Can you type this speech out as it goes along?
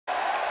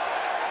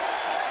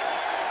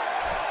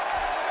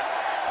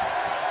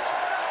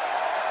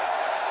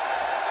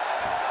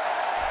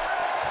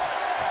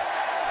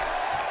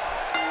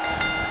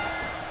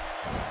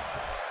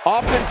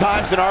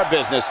Oftentimes in our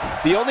business,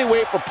 the only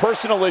way for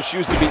personal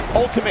issues to be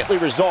ultimately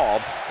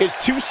resolved is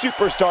two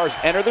superstars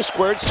enter the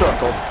squared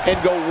circle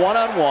and go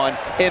one-on-one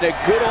in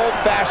a good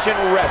old-fashioned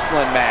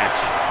wrestling match.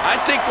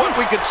 I think what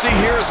we could see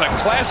here is a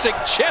classic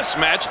chess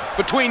match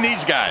between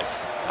these guys.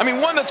 I mean,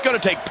 one that's going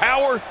to take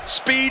power,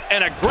 speed,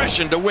 and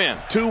aggression to win.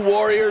 Two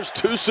warriors,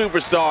 two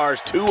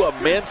superstars, two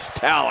immense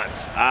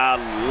talents. I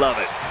love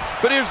it.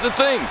 But here's the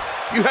thing.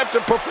 You have to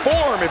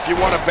perform if you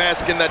want to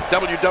bask in that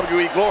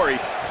WWE glory.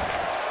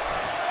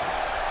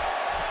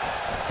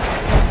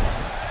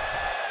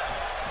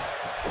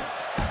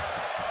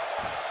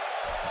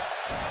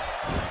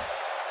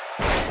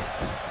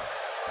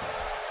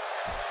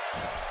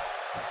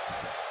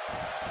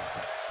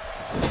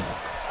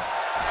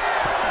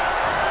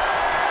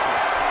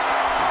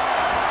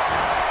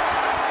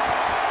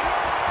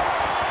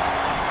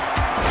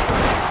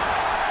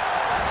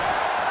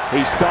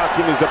 He's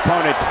stalking his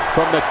opponent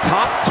from the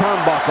top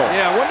turnbuckle.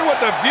 Yeah, I wonder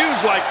what the view's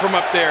like from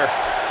up there.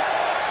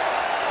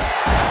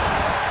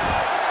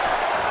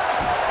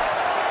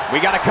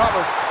 We got a cover.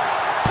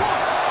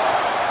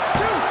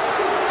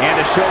 And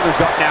the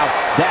shoulder's up now.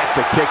 That's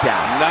a kick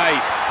out.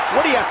 Nice.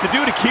 What do you have to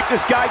do to keep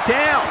this guy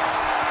down?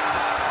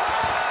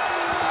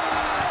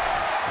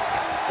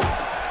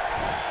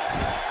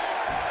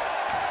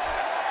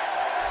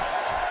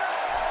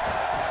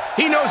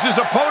 He knows his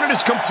opponent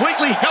is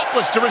completely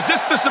helpless to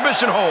resist the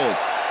submission hold.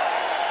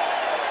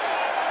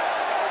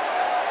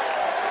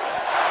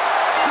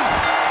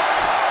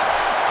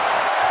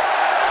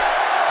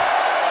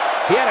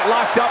 He had it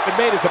locked up and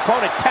made his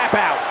opponent tap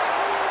out.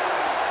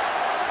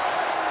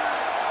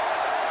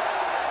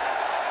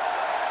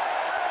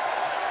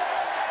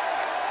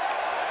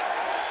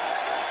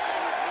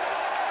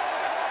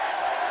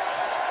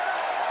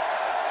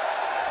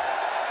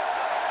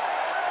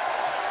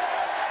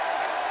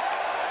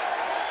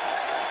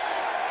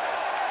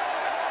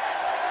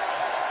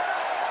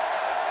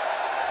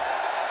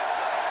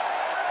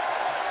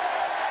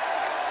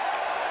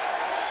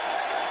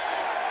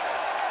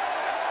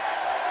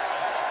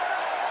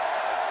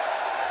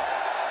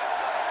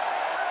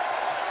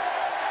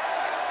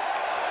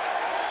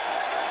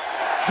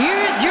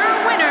 Here's your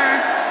winner,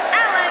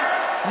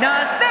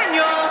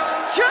 Nathaniel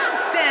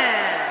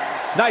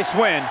Johnston. Nice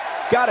win.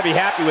 Got to be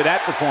happy with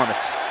that performance.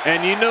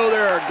 And you know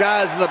there are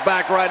guys in the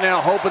back right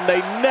now hoping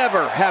they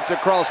never have to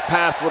cross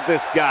paths with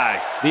this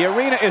guy. The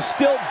arena is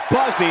still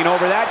buzzing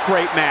over that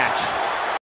great match.